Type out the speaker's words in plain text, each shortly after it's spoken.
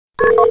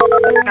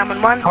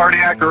911.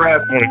 Cardiac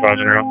arrest.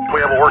 25-0.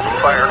 We have a working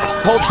fire.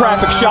 Hold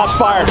traffic, shots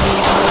fired.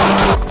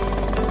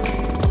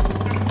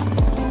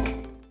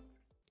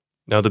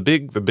 Now, the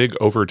big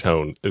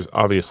overtone is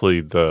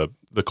obviously the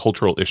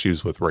cultural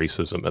issues with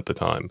racism at the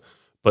time,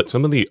 but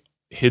some of the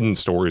hidden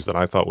stories that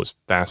I thought was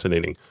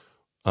fascinating.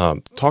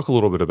 Talk a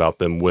little bit about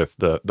them with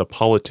the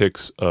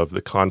politics of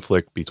the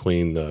conflict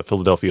between the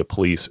Philadelphia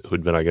police, who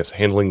had been, I guess,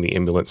 handling the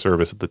ambulance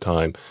service at the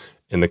time,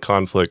 and the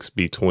conflicts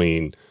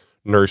between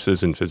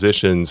nurses and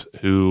physicians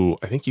who,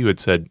 I think you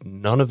had said,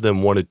 none of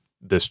them wanted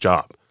this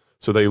job.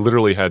 So they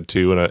literally had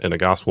to, in a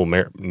gospel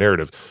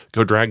narrative,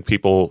 go drag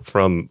people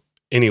from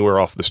anywhere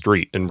off the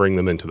street and bring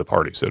them into the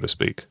party, so to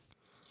speak.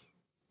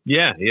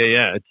 Yeah.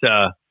 It's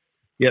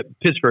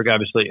Pittsburgh,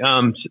 obviously.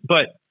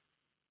 But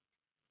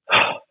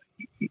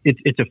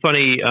it's a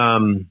funny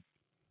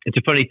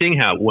thing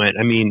how it went.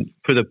 I mean,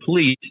 for the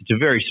police, it's a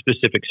very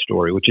specific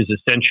story, which is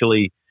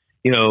essentially,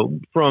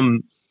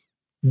 from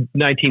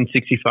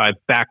 1965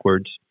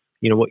 backwards,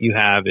 what you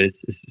have is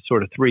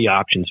sort of three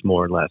options,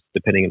 more or less,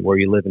 depending on where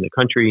you live in the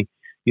country.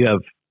 You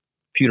have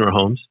funeral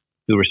homes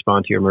who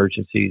respond to your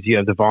emergencies. You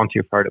have the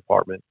volunteer fire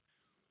department,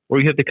 or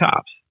you have the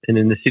cops. And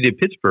in the city of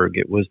Pittsburgh,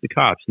 it was the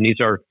cops. And these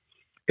are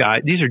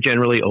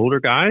generally older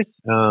guys,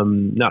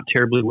 not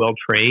terribly well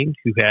trained,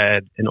 who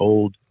had an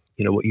old,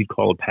 what you'd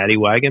call a paddy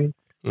wagon.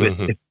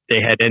 If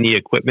they had any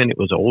equipment, it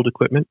was old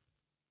equipment.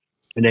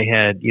 And they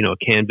had, a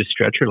canvas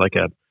stretcher, like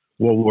a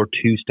World War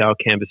II style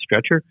canvas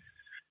stretcher.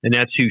 And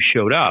that's who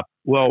showed up.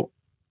 Well,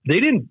 they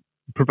didn't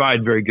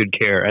provide very good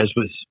care, as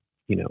was,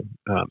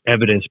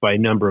 evidenced by a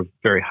number of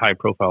very high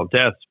profile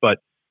deaths, but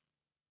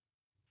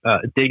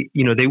they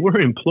were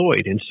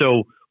employed. And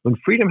so when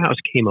Freedom House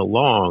came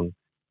along,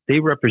 they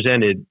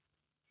represented,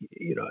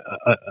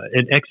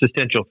 an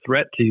existential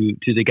threat to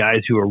the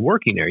guys who are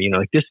working there.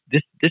 This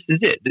is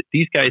it.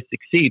 These guys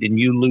succeed and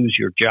you lose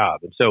your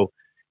job. And so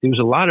there was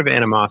a lot of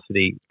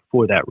animosity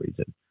for that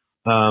reason.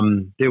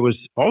 There was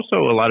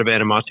also a lot of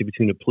animosity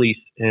between the police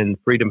and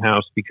Freedom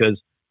House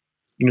because,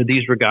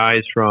 these were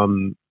guys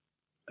from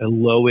a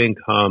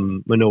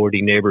low-income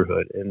minority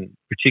neighborhood, and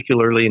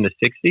particularly in the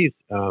 60s,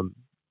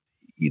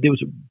 there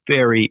was a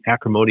very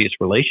acrimonious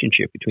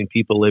relationship between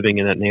people living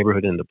in that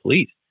neighborhood and the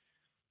police.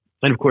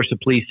 And of course, the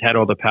police had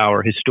all the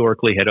power,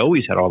 historically had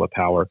always had all the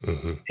power,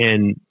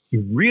 and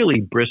really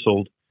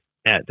bristled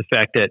at the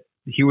fact that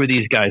here were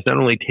these guys not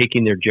only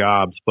taking their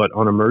jobs, but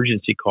on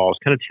emergency calls,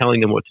 kind of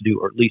telling them what to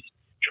do, or at least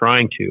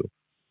trying to.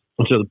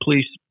 And so the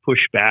police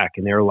pushed back,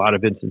 and there are a lot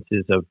of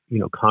instances of,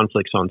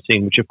 conflicts on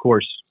scene, which of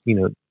course,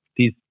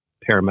 these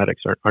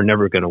paramedics are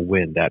never going to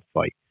win that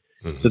fight.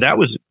 So that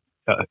was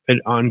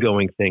an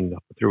ongoing thing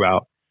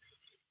throughout.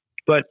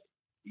 But,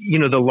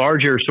 the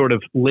larger sort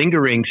of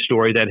lingering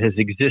story that has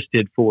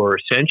existed for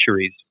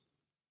centuries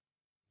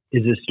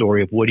is this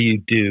story of what do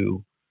you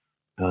do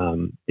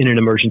in an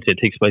emergency that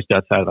takes place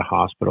outside of the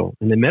hospital.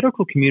 And the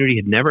medical community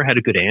had never had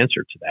a good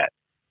answer to that.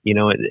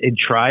 It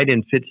tried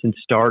in fits and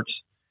starts.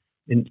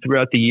 And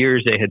throughout the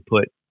years, they had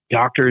put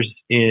doctors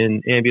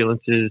in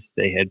ambulances.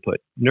 They had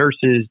put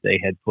nurses. They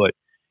had put,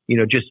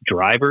 just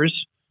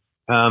drivers.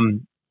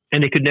 And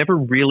they could never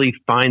really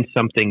find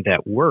something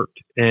that worked.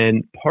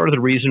 And part of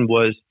the reason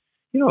was,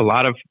 a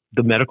lot of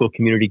the medical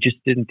community just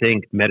didn't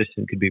think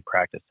medicine could be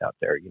practiced out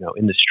there,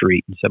 in the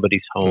street, in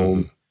somebody's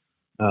home.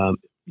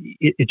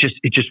 It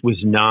just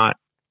was not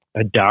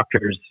a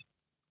doctor's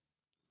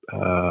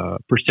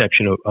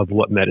perception of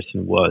what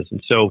medicine was.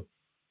 And so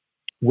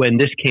when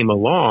this came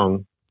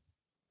along,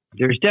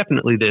 there's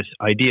definitely this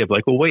idea of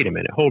like, well, wait a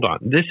minute, hold on.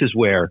 This is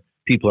where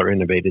people are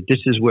innovated.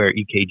 This is where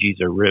EKGs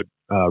are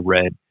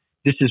read.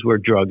 This is where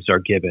drugs are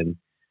given.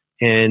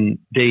 And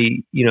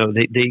they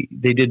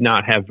did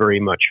not have very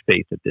much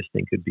faith that this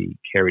thing could be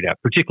carried out,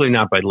 particularly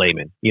not by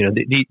laymen.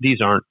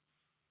 These aren't,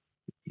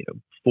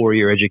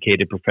 4-year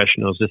educated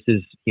professionals. This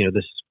is,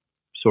 this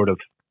sort of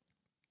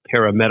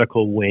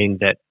paramedical wing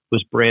that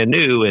was brand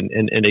new and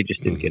they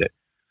just didn't get it.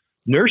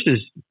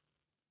 Nurses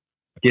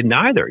didn't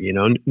either,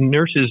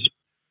 nurses,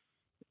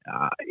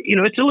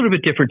 it's a little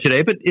bit different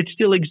today, but it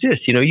still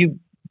exists. You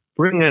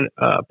bring a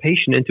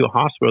patient into a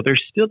hospital,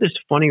 there's still this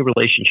funny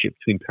relationship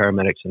between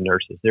paramedics and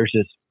nurses. There's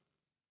this,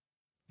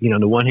 on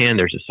the one hand,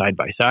 there's a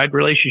side-by-side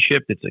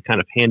relationship. It's a kind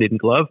of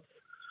hand-in-glove.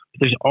 But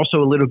there's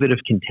also a little bit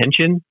of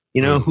contention,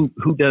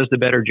 who does the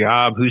better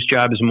job, whose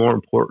job is more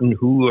important,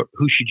 who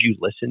should you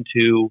listen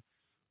to?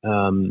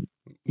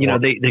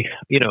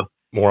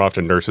 More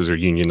often nurses are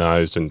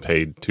unionized and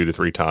paid 2 to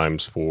 3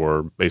 times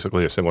for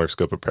basically a similar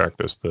scope of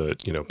practice that,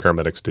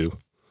 paramedics do.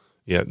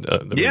 Yeah.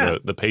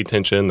 The pay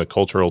tension, the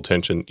cultural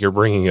tension, you're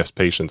bringing us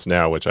patients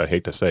now, which I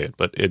hate to say it,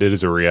 but it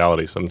is a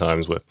reality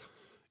sometimes with,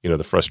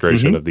 the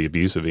frustration of the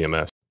abuse of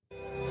EMS.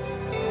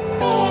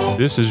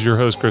 This is your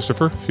host,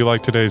 Christopher. If you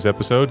like today's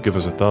episode, give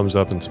us a thumbs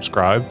up and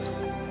subscribe.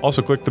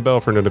 Also click the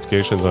bell for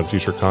notifications on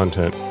future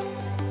content.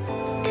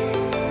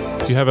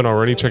 If you haven't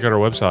already, check out our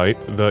website,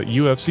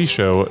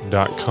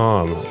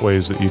 theufcshow.com,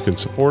 ways that you can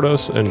support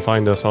us and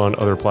find us on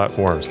other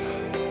platforms.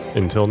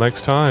 Until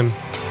next time.